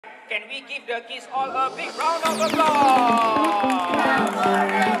Can we give the kids all a big round of applause?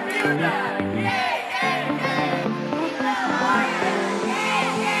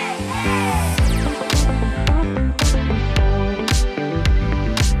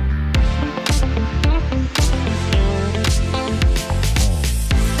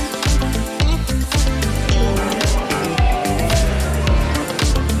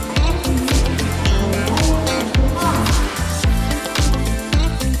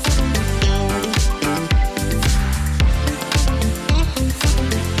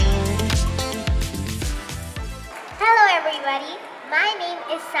 My name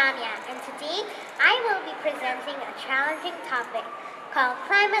is Sanya, and today I will be presenting a challenging topic called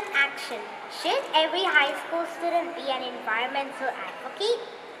climate action. Should every high school student be an environmental advocate?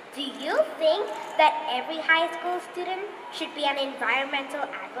 Do you think that every high school student should be an environmental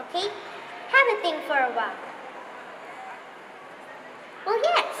advocate? Have a think for a while. Well,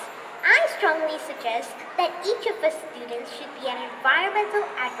 yes, I strongly suggest that each of us students should be an environmental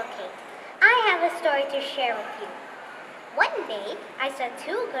advocate. I have a story to share with you. One day, I saw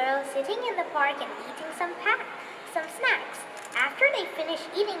two girls sitting in the park and eating some snacks. After they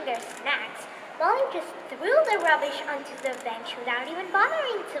finished eating their snacks, Molly just threw the rubbish onto the bench without even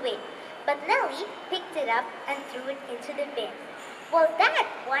bothering to it. But Nellie picked it up and threw it into the bin. Well, that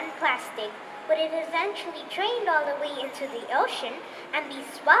one plastic would have eventually drained all the way into the ocean and be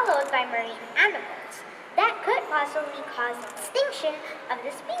swallowed by marine animals. That could possibly cause extinction of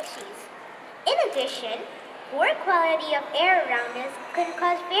the species. In addition, poor quality of air around us can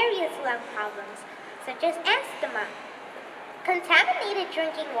cause various lung problems, such as asthma. Contaminated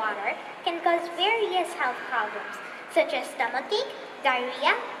drinking water can cause various health problems, such as stomachache,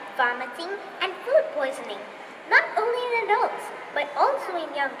 diarrhea, vomiting, and food poisoning, not only in adults, but also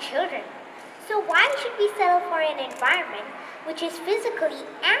in young children. So why should we settle for an environment which is physically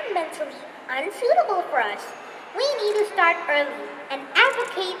and mentally unsuitable for us? We need to start early and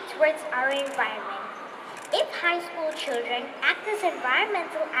advocate towards our environment. If high school children act as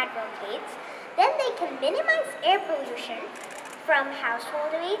environmental advocates, then they can minimize air pollution from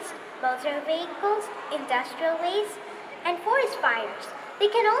household waste, motor vehicles, industrial waste, and forest fires. They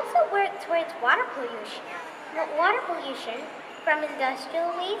can also work towards water pollution from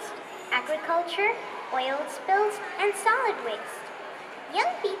industrial waste, agriculture, oil spills, and solid waste.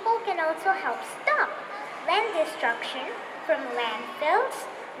 Young people can also help stop land destruction from landfills,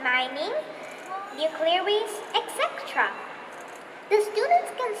 mining, nuclear waste, etc. The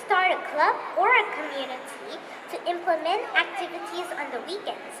students can start a club or a community to implement activities on the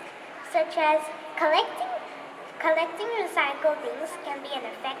weekends, such as collecting recycled things can be an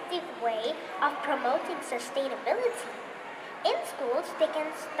effective way of promoting sustainability. In schools, they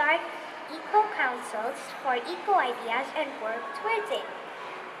can start eco-councils for eco-ideas and work towards it.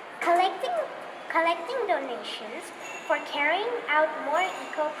 Collecting donations for carrying out more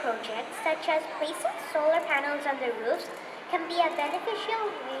eco-projects, such as placing solar panels on the roofs, can be a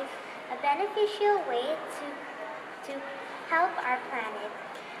beneficial way to help our planet,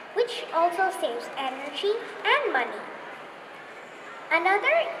 which also saves energy and money.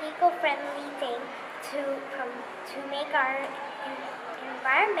 Another eco-friendly thing to make our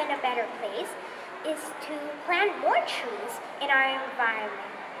environment a better place is to plant more trees in our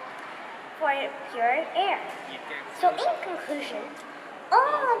environment for pure air. So in conclusion,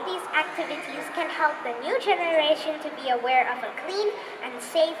 all of these activities can help the new generation to be aware of a clean and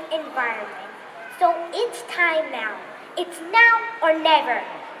safe environment. So it's time now. It's now or never.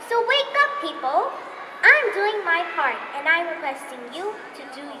 So wake up, people. I'm doing my part and I'm requesting you to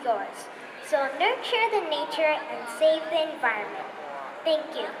do yours. So nurture the nature and save the environment. Thank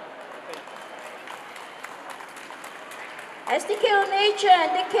you. As take care of nature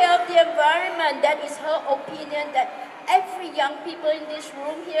and take care of the environment, that is her opinion that every young people in this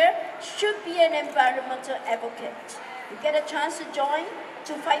room here should be an environmental advocate. You get a chance to join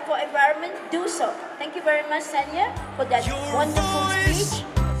to fight for environment, do so. Thank you very much, Sanya, for that wonderful speech.